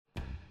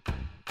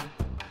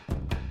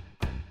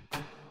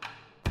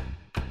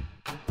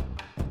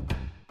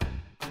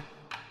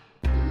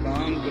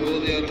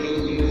Welcome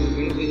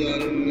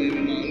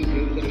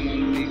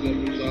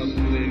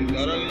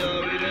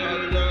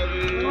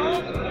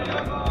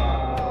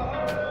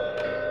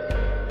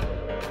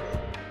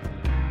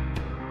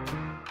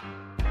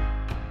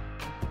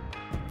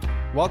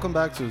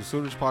back to the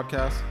Suraj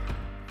Podcast.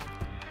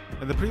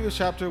 In the previous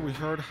chapter, we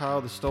heard how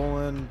the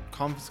stolen,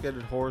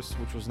 confiscated horse,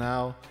 which was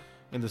now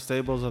in the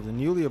stables of the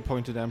newly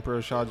appointed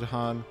Emperor Shah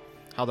Jahan,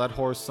 how that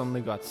horse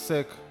suddenly got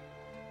sick.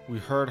 We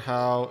heard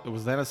how it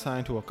was then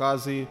assigned to a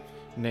Qazi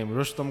named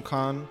Rustam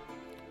Khan.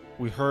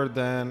 We heard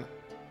then,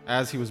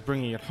 as he was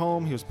bringing it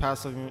home, he was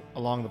passing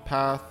along the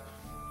path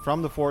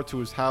from the fort to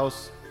his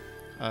house.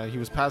 He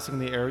was passing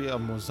the area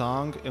of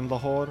Mozang in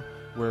Lahore,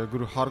 where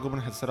Guru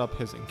Hargobind had set up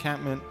his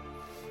encampment.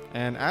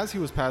 And as he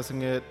was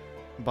passing it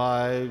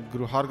by,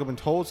 Guru Hargobind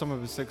told some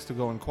of his Sikhs to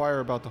go inquire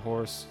about the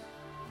horse.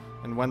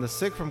 And when the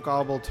Sikh from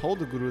Kabul told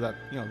the Guru that,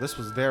 this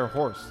was their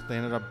horse, they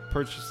ended up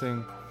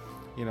purchasing,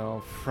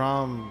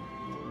 from,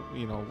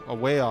 a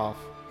way off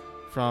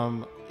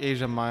from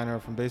Asia Minor,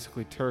 from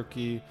basically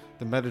Turkey,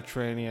 the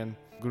Mediterranean.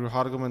 Guru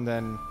Hargobind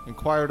then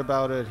inquired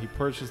about it. He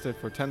purchased it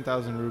for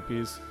 10,000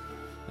 rupees.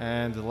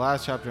 And the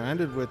last chapter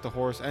ended with the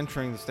horse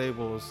entering the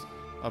stables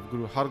of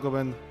Guru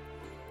Hargobind.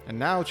 And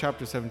now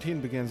chapter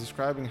 17 begins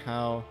describing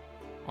how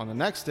on the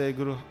next day,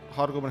 Guru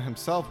Hargobind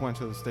himself went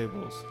to the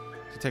stables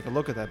to take a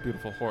look at that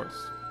beautiful horse.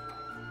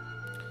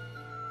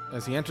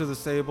 As he entered the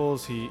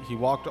stables, he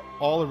walked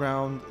all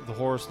around the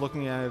horse,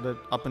 looking at it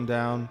up and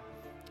down.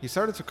 He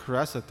started to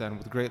caress it then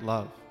with great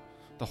love.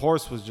 The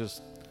horse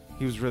was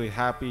he was really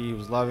happy, he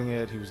was loving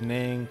it, he was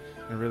neighing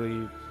in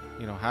really,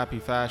 happy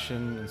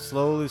fashion. And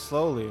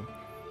slowly,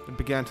 it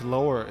began to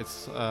lower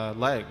its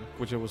leg,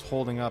 which it was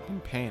holding up in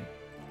pain.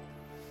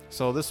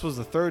 So this was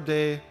the third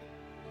day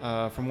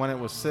from when it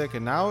was sick,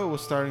 and now it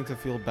was starting to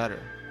feel better.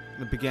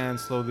 It began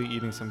slowly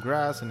eating some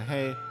grass and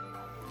hay,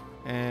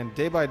 and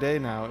day by day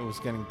now it was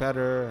getting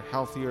better,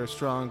 healthier,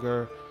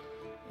 stronger,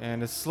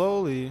 and it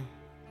slowly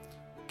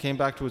came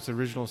back to its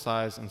original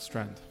size and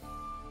strength.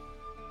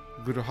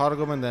 Guru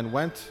Hargobind then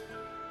went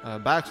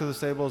back to the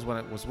stables when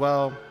it was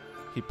well.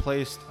 He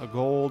placed a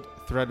gold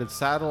threaded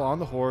saddle on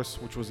the horse,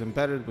 which was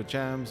embedded with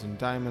gems and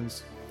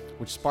diamonds,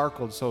 which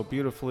sparkled so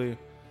beautifully.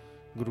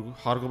 Guru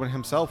Hargobind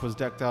himself was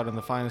decked out in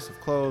the finest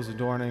of clothes,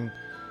 adorning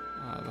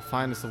the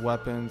finest of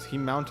weapons. He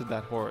mounted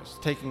that horse,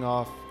 taking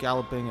off,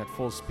 galloping at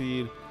full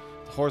speed.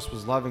 The horse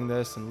was loving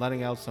this and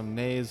letting out some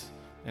neighs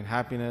in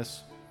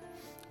happiness.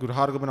 Guru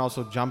Hargobind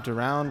also jumped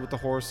around with the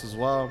horse as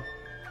well.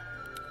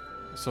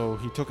 So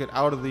he took it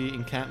out of the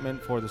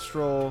encampment for the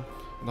stroll.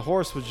 And the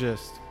horse was it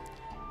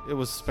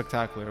was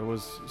spectacular. It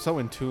was so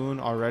in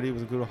tune already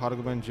with Guru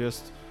Hargobind,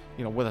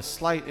 with a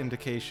slight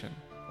indication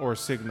or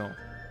signal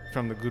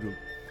from the Guru,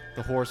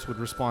 the horse would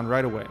respond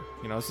right away.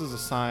 This is a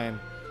sign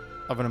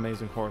of an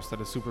amazing horse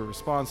that is super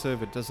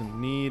responsive. It doesn't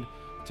need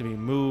to be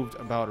moved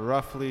about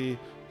roughly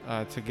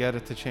to get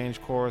it to change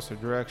course or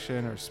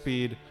direction or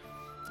speed.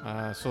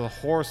 So the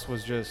horse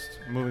was just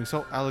moving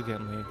so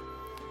elegantly.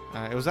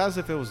 It was as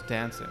if it was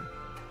dancing.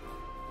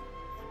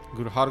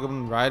 Guru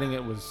Hargobind riding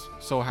it was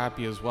so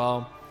happy as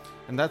well.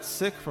 And that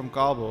Sikh from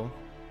Kabul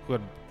who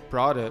had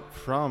brought it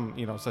from,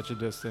 such a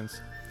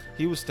distance,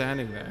 he was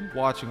standing there and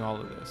watching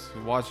all of this,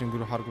 watching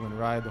Guru Hargobind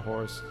ride the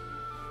horse.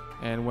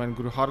 And when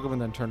Guru Hargobind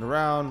then turned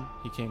around,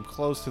 he came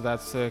close to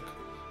that Sikh.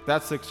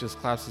 That Sikh just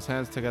clasped his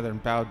hands together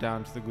and bowed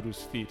down to the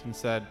Guru's feet and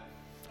said,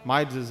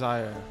 "My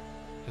desire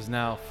has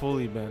now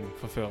fully been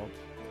fulfilled.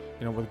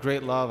 With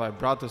great love, I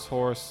brought this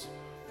horse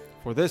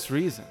for this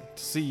reason,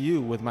 to see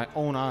you with my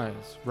own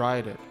eyes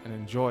ride it and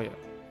enjoy it.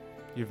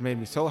 You've made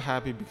me so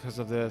happy because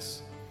of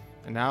this,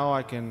 and now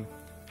I can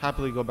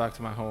happily go back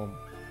to my home.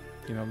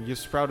 You've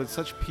sprouted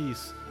such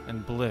peace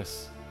and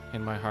bliss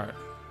in my heart."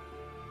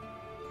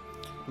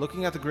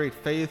 Looking at the great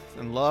faith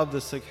and love the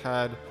Sikh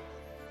had,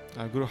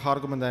 Guru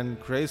Hargobind then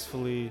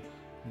gracefully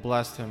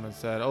blessed him and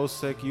said, "O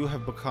Sikh, you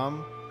have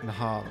become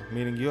Nihal,"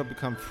 meaning you have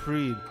become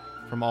freed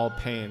from all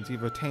pains.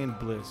 You've attained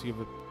bliss.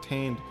 You've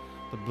attained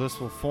the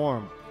blissful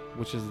form,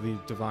 which is the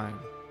divine.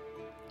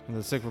 And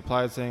the Sikh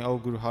replied saying, "O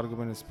Guru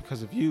Hargobind, it's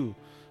because of you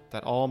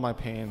that all my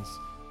pains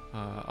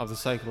of the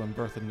cycle and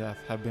birth and death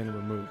have been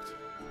removed."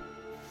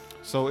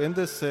 So in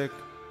this Sikh,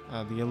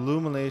 the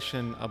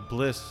illumination of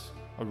bliss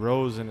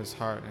arose in his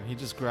heart, and he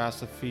just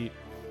grasped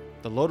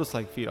the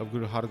lotus-like feet of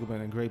Guru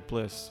Hargobind in great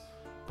bliss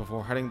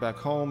before heading back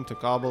home to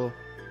Kabul.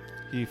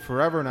 He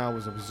forever now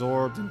was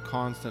absorbed in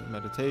constant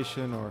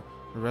meditation or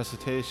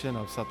recitation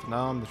of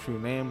Satnam, the true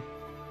name.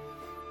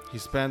 He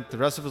spent the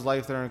rest of his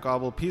life there in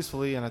Kabul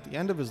peacefully, and at the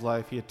end of his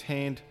life, he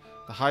attained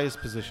the highest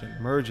position,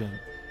 merging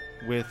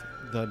with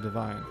the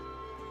divine.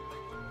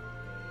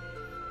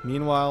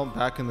 Meanwhile,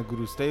 back in the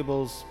Guru's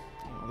stables,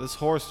 this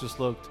horse just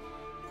looked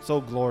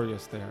so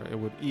glorious there. It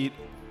would eat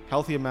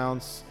healthy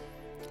amounts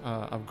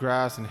of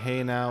grass and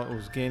hay now. It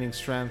was gaining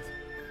strength.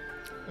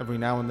 Every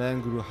now and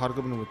then, Guru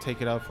Hargobind would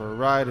take it out for a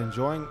ride,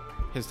 enjoying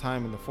his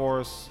time in the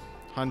forest,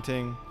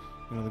 hunting.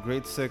 The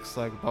great Sikhs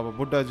like Baba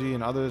Buddha Ji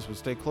and others would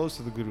stay close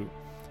to the Guru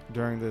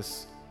during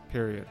this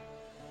period.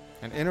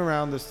 And in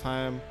around this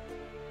time,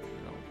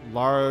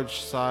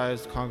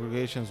 large-sized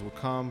congregations would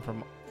come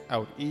from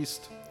out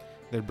east.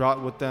 They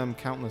brought with them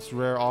countless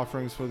rare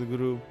offerings for the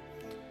Guru.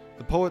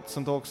 The poet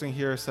Santokh Singh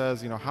here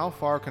says, how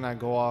far can I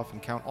go off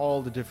and count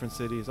all the different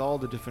cities, all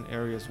the different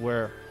areas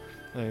where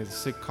the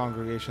Sikh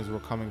congregations were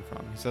coming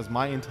from? He says,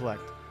 my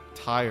intellect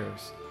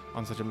tires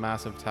on such a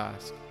massive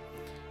task.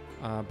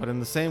 But in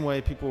the same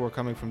way, people were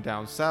coming from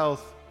down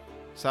south,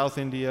 South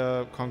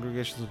India,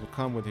 congregations would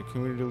come with their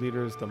community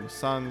leaders, the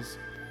Musanns.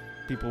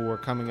 People were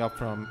coming up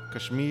from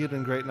Kashmir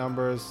in great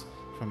numbers,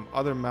 from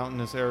other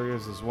mountainous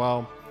areas as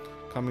well,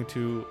 coming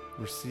to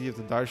receive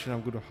the darshan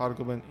of Guru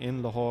Hargobind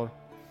in Lahore.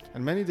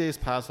 And many days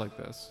passed like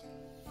this.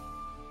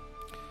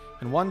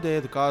 And one day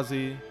the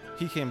Qazi,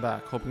 he came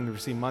back hoping to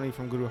receive money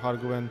from Guru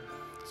Hargobind.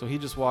 So he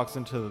just walks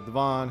into the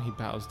divan, he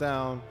bows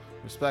down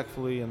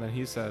respectfully, and then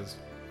he says,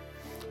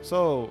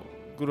 so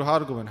Guru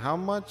Hargobind, how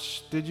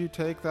much did you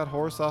take that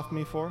horse off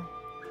me for?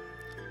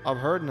 I've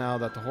heard now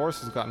that the horse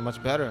has gotten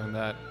much better and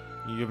that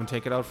you even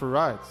take it out for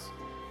rides.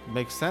 It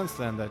makes sense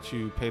then that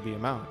you pay the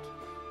amount.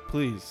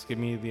 Please give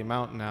me the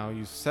amount now.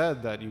 You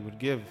said that you would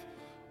give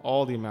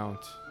all the amount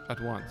at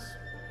once.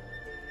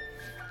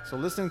 So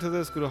listening to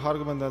this, Guru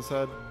Hargobind then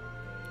said,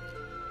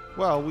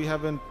 well, we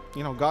haven't,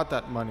 got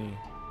that money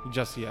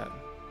just yet.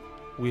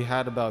 We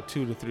had about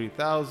 2,000 to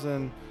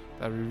 3,000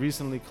 that we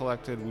recently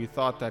collected. We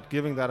thought that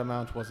giving that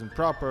amount wasn't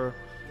proper,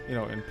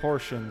 in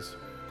portions.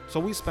 So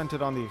we spent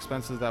it on the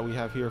expenses that we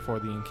have here for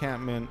the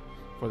encampment,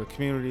 for the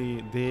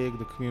community deg,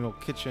 the communal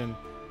kitchen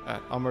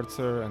at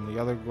Amritsar and the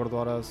other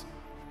gurdwaras.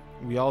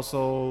 We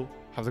also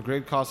have the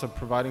great cost of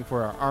providing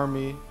for our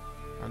army,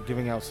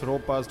 giving out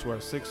saropas to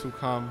our Sikhs who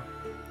come.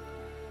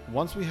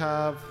 Once we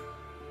have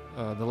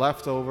the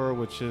leftover,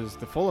 which is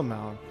the full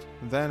amount,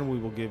 then we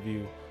will give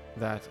you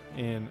that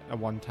in a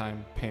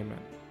one-time payment.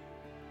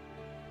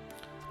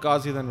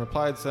 Ghazi then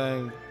replied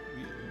saying,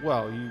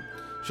 well, you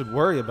should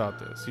worry about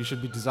this. You should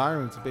be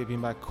desiring to pay me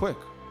back quick.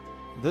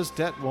 This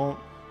debt won't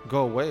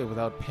go away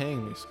without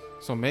paying me.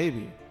 So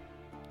maybe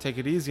take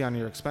it easy on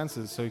your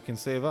expenses so you can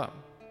save up.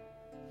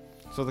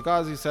 So the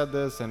Ghazi said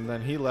this and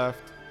then he left.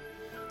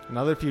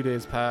 Another few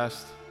days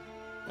passed.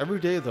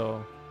 Every day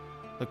though,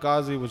 the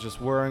Ghazi was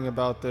just worrying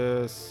about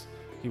this.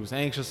 He was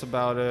anxious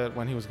about it,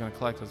 when he was going to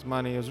collect his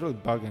money. It was really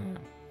bugging him.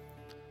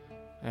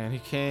 And he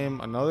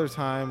came another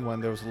time when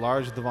there was a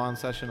large divan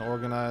session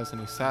organized and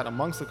he sat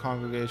amongst the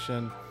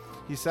congregation.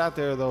 He sat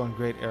there though in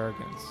great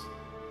arrogance.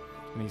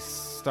 And he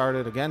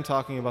started again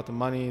talking about the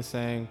money,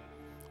 saying,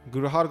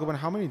 Guru Hargobind,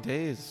 how many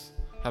days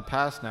have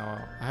passed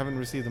now? I haven't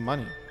received the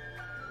money.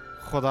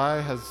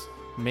 Khodai has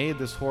made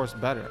this horse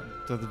better.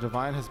 The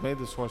divine has made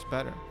this horse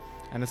better.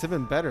 And it's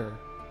even better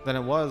than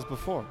it was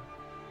before.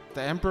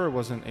 The emperor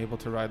wasn't able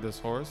to ride this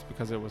horse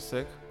because it was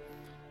sick.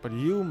 But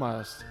you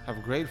must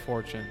have great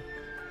fortune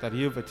that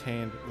you've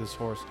attained this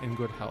horse in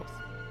good health.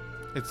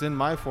 It's in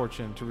my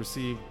fortune to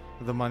receive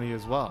the money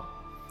as well,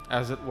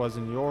 as it was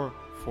in your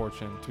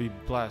fortune to be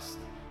blessed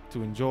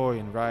to enjoy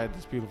and ride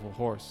this beautiful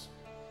horse.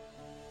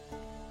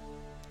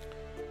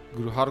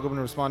 Guru Hargobind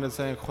responded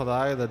saying,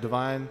 Khodai, the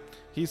divine,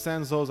 he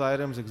sends those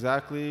items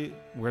exactly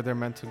where they're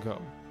meant to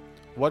go.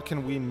 What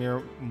can we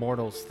mere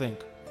mortals think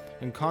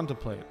and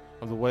contemplate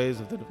of the ways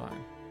of the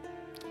divine?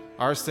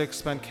 Our Sikhs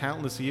spent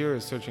countless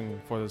years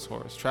searching for this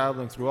horse,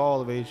 traveling through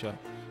all of Asia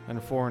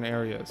and foreign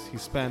areas. He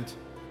spent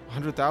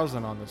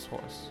 100,000 on this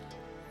horse.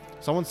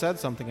 Someone said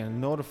something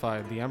and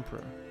notified the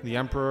emperor. The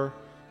emperor,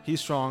 he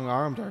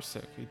strong-armed our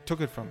Sikh. He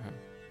took it from him.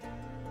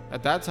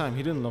 At that time,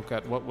 he didn't look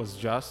at what was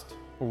just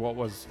or what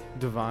was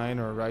divine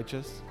or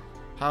righteous.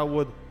 How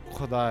would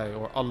Khodai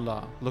or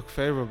Allah look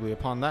favorably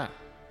upon that?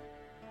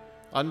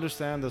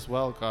 Understand this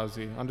well,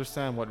 Qazi.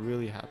 Understand what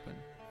really happened.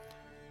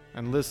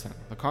 And listen,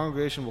 the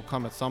congregation will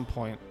come at some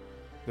point.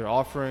 Their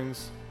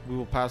offerings, we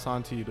will pass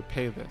on to you to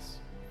pay this.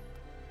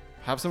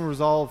 Have some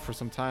resolve for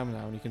some time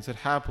now, and you can sit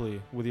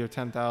happily with your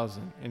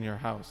 10,000 in your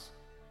house.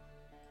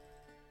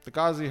 The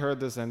Qazi heard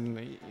this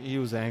and he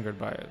was angered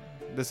by it.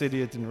 This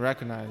idiot didn't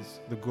recognize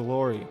the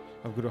glory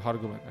of Guru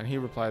Hargobind, and he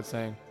replied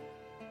saying,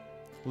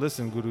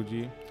 listen,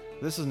 Guruji,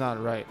 this is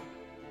not right.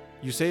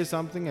 You say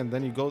something and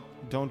then you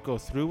don't go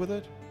through with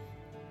it?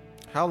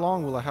 How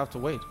long will I have to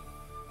wait?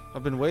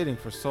 I've been waiting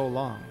for so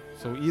long.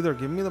 So either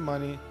give me the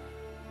money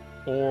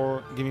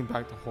or give me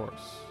back the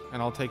horse,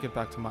 and I'll take it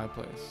back to my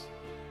place.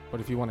 But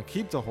if you want to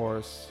keep the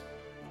horse,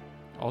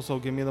 also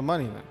give me the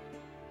money then.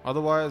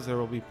 Otherwise, there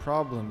will be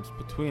problems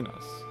between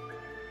us.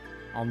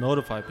 I'll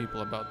notify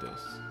people about this,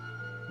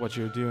 what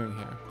you're doing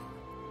here.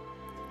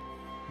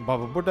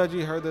 Baba Buddha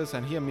Ji heard this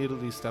and he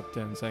immediately stepped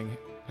in saying,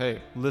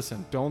 hey,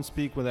 listen, don't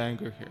speak with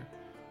anger here.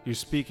 You're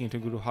speaking to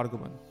Guru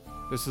Hargobind.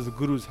 This is the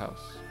Guru's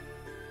house.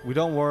 We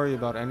don't worry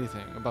about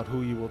anything, about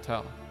who you will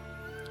tell.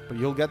 But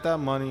you'll get that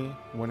money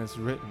when it's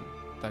written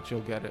that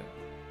you'll get it.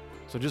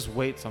 So just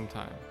wait some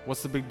time.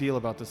 What's the big deal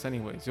about this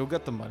anyways? You'll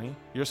get the money.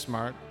 You're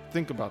smart.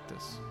 Think about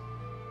this.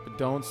 But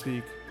don't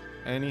speak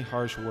any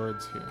harsh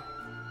words here.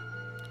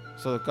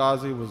 So the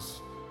Qazi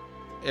was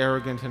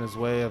arrogant in his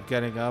way of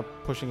getting up,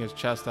 pushing his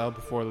chest out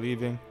before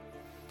leaving.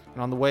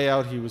 And on the way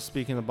out, he was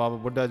speaking to Baba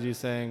Buddha Ji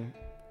saying,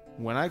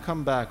 when I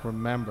come back,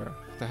 remember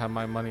to have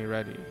my money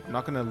ready. I'm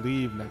not going to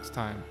leave next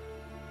time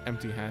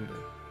empty-handed.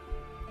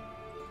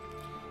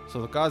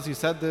 So the Qazi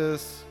said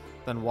this,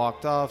 then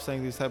walked off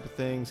saying these type of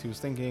things. He was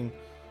thinking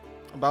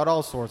about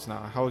all sorts now,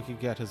 how he could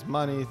get his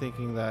money,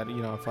 thinking that,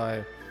 if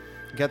I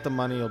get the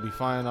money, it'll be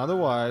fine.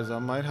 Otherwise, I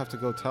might have to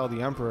go tell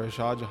the Emperor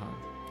Shah Jahan,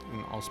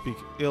 and I'll speak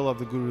ill of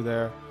the Guru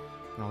there,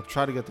 and I'll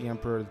try to get the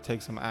Emperor to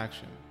take some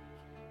action.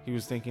 He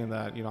was thinking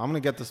that, I'm going to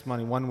get this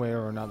money one way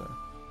or another.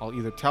 I'll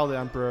either tell the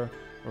Emperor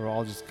or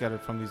I'll just get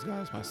it from these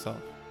guys myself.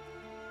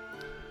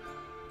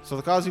 So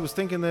the Qazi was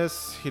thinking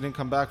this. He didn't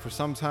come back for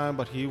some time,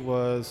 but he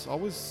was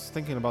always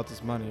thinking about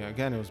this money.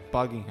 Again, it was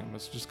bugging him. It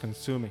was just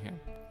consuming him.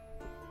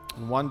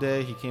 And one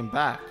day he came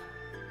back.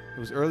 It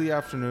was early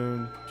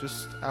afternoon,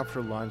 just after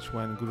lunch,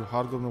 when Guru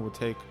Hargobind would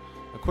take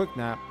a quick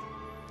nap.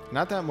 And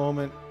at that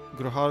moment,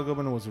 Guru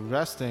Hargobind was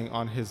resting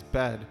on his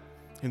bed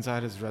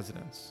inside his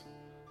residence.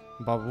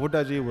 Baba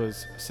Buddha Ji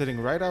was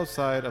sitting right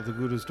outside of the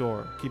Guru's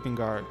door, keeping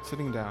guard,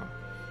 sitting down.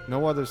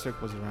 No other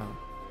Sikh was around.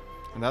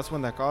 And that's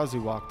when that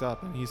Qazi walked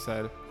up and he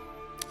said,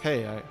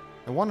 "Hey,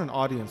 I want an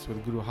audience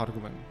with Guru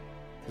Hargobind.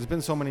 It's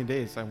been so many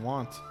days, I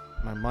want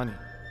my money."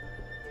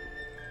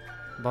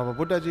 Baba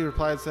Buddha Ji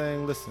replied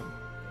saying, "Listen,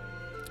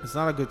 it's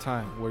not a good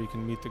time where you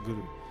can meet the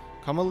Guru.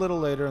 Come a little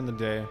later in the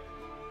day.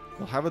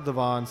 We'll have a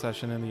Divan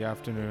session in the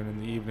afternoon, in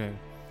the evening.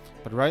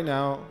 But right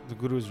now, the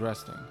Guru is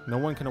resting. No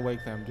one can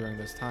awake them during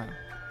this time."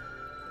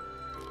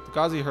 The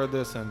Qazi heard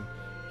this and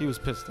he was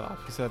pissed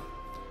off. He said,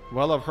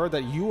 "Well, I've heard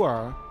that you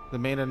are the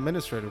main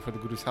administrator for the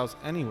Guru's house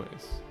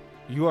anyways.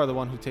 You are the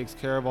one who takes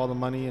care of all the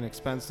money and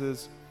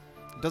expenses.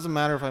 It doesn't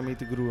matter if I meet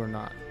the Guru or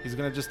not. He's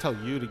going to just tell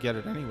you to get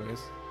it anyways.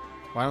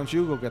 Why don't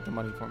you go get the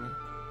money for me?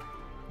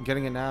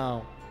 Getting it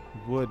now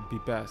would be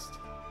best."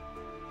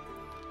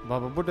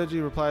 Baba Buddha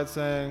Ji replied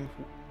saying,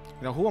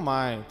 "Who am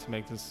I to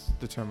make this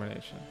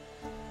determination?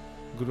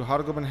 Guru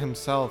Hargobind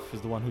himself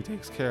is the one who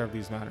takes care of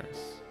these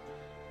matters.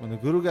 When the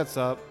Guru gets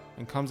up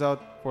and comes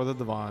out for the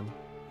Divan,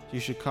 you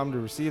should come to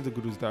receive the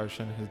Guru's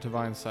darshan, his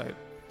divine sight,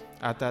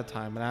 at that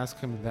time and ask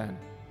him then,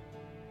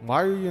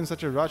 why are you in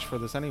such a rush for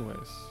this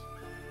anyways?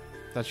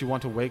 That you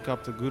want to wake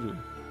up the Guru?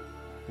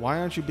 Why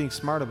aren't you being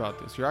smart about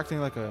this? You're acting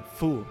like a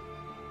fool."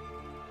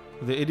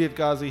 The idiot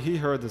Qazi, he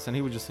heard this and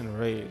he was just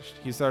enraged.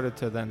 He started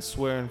to then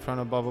swear in front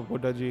of Baba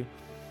Buddha Ji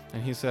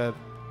and he said,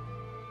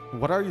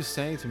 "What are you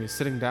saying to me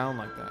sitting down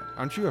like that?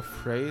 Aren't you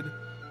afraid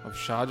of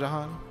Shah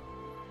Jahan?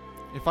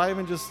 If I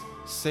even just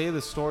say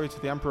this story to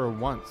the Emperor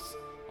once,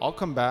 I'll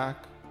come back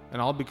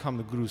and I'll become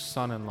the Guru's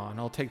son-in-law and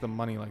I'll take the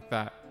money like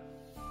that."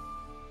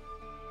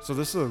 So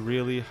this is a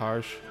really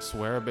harsh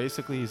swear.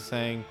 Basically, he's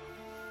saying,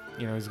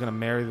 he's going to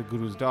marry the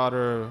Guru's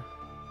daughter,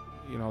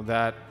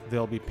 that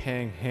they'll be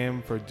paying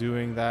him for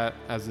doing that,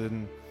 as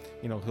in,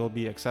 he'll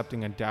be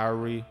accepting a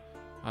dowry.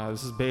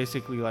 This is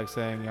basically like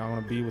saying, I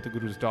want to be with the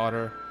Guru's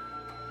daughter.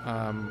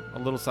 A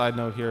little side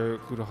note here,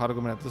 Guru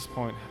Hargobind at this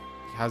point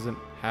hasn't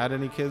had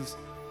any kids.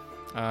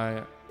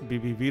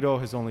 Bibi Vito,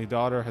 his only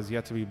daughter, has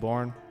yet to be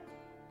born.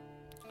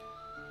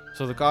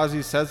 So the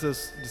Qazi says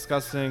this,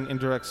 discussing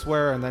indirect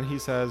swear, and then he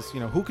says,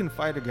 who can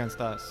fight against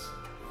us?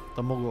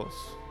 The Mughals.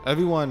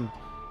 Everyone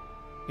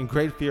in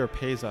great fear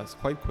pays us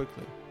quite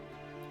quickly.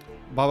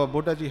 Baba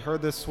Buddha Ji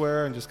heard this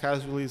swear and just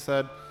casually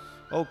said,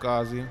 "Oh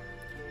Qazi,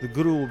 the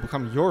Guru will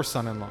become your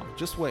son-in-law.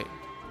 Just wait.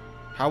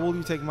 How will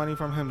you take money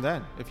from him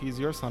then, if he's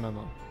your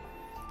son-in-law?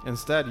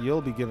 Instead,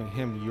 you'll be giving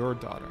him your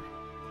daughter.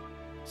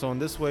 So in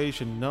this way, you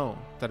should know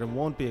that it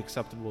won't be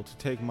acceptable to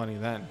take money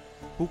then.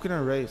 Who can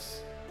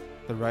erase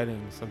the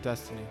writings of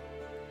destiny?"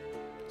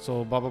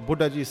 So Baba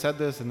Buddha Ji said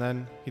this and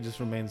then he just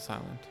remained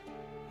silent.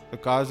 The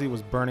Qazi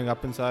was burning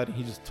up inside and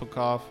he just took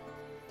off.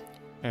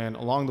 And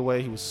along the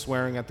way, he was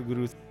swearing at the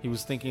Guru. He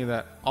was thinking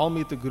that I'll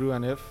meet the Guru,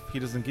 and if he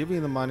doesn't give me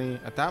the money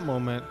at that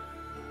moment,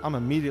 I'm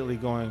immediately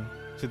going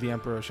to the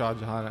Emperor Shah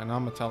Jahan and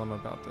I'm going to tell him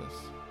about this.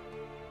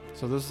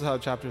 So this is how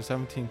chapter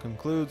 17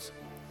 concludes.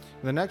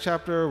 In the next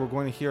chapter, we're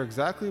going to hear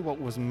exactly what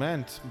was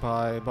meant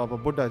by Baba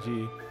Buddha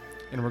Ji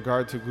in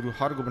regard to Guru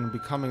Hargobind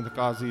becoming the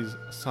Qazi's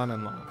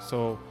son-in-law.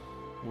 So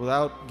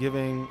without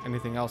giving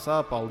anything else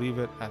up, I'll leave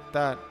it at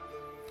that.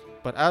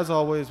 But as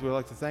always, we'd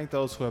like to thank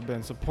those who have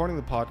been supporting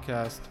the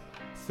podcast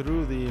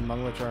through the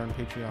Mangalacharan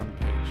Patreon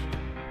page.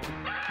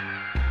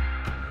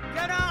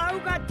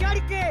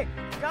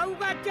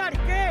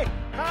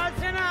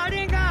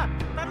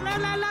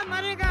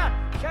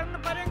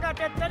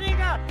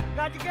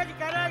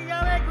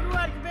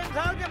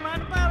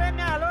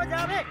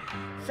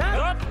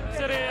 Sat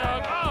Sri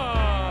Akal.